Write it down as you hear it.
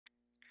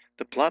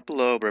The plot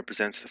below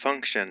represents the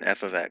function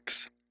f of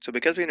x. So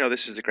because we know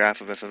this is the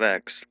graph of f of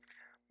x,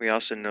 we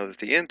also know that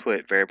the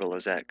input variable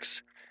is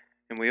x.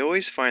 And we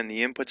always find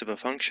the inputs of a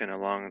function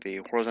along the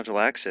horizontal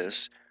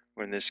axis,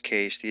 or in this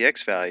case the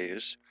x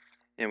values,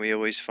 and we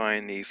always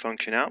find the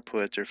function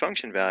outputs or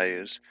function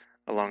values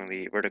along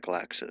the vertical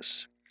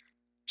axis.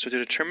 So to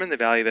determine the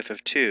value of f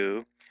of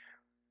 2,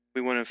 we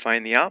want to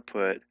find the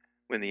output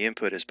when the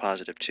input is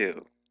positive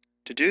 2.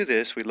 To do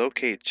this, we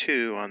locate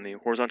 2 on the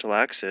horizontal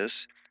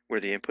axis where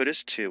the input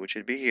is 2, which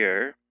would be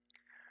here.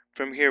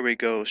 From here, we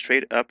go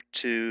straight up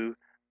to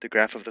the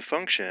graph of the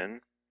function,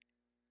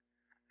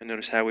 and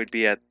notice how we'd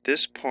be at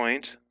this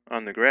point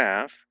on the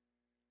graph.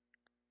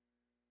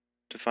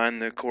 To find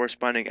the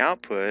corresponding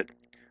output,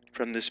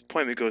 from this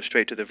point we go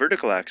straight to the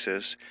vertical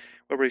axis,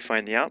 where we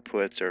find the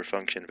outputs or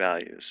function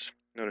values.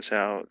 Notice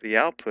how the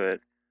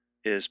output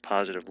is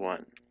positive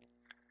 1.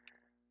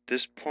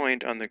 This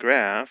point on the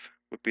graph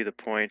would be the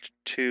point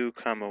 2,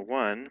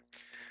 1,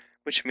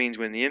 which means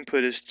when the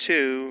input is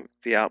 2,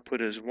 the output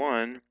is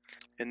 1,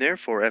 and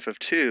therefore f of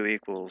 2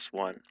 equals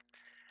 1.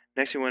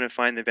 Next, we want to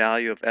find the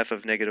value of f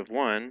of negative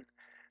 1,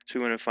 so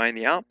we want to find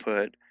the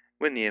output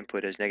when the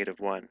input is negative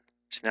 1.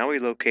 So now we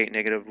locate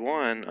negative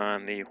 1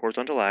 on the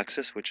horizontal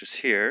axis, which is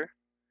here,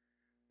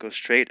 go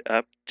straight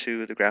up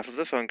to the graph of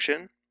the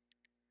function,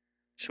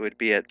 so it'd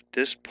be at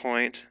this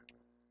point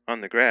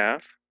on the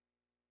graph.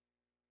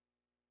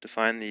 To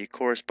find the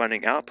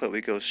corresponding output,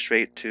 we go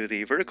straight to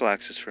the vertical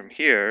axis from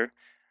here.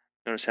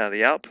 Notice how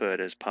the output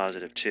is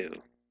positive 2.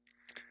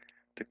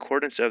 The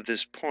coordinates of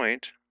this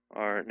point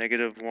are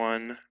negative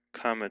 1,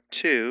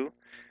 2,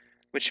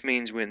 which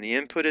means when the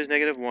input is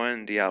negative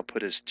 1, the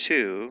output is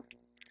 2,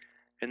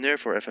 and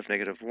therefore f of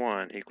negative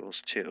 1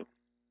 equals 2.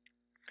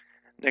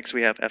 Next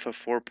we have f of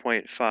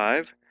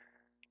 4.5,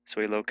 so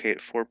we locate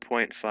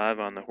 4.5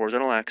 on the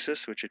horizontal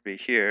axis, which would be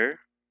here.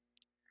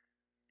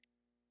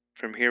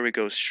 From here we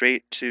go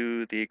straight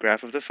to the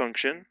graph of the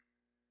function,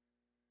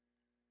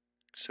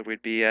 so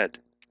we'd be at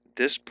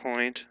this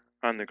point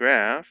on the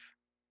graph.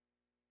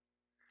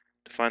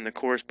 To find the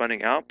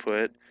corresponding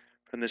output,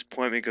 from this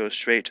point we go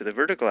straight to the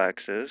vertical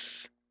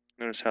axis.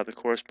 Notice how the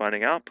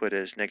corresponding output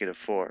is negative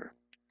 4.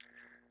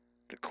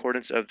 The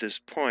coordinates of this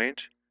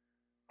point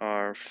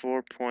are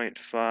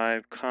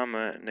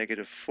 4.5,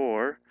 negative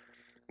 4,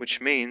 which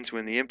means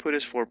when the input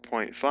is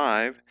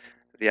 4.5,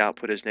 the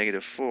output is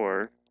negative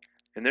 4,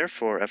 and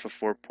therefore f of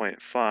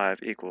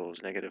 4.5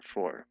 equals negative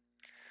 4.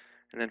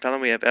 And then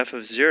finally we have f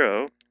of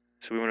 0,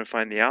 so we want to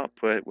find the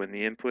output when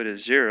the input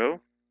is 0.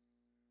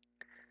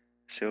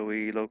 So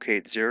we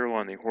locate 0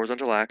 on the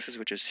horizontal axis,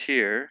 which is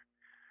here.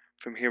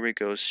 From here we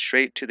go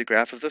straight to the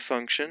graph of the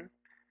function,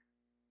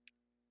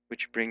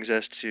 which brings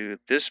us to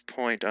this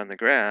point on the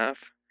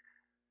graph.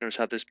 Notice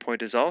how this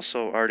point is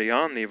also already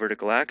on the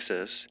vertical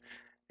axis,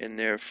 and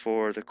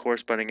therefore the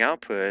corresponding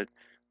output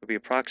would be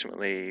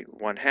approximately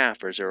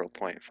 1/2 or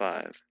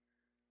 0.5.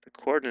 The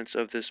coordinates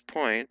of this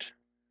point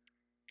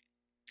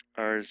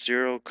are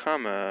 0,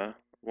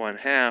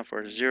 1/2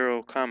 or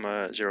 0,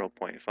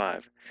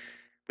 0.5,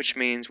 which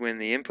means when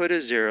the input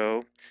is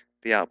 0,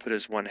 the output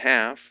is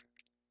 1/2,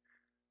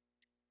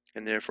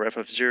 and therefore f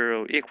of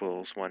 0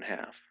 equals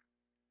 1/2.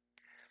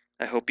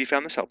 I hope you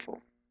found this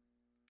helpful.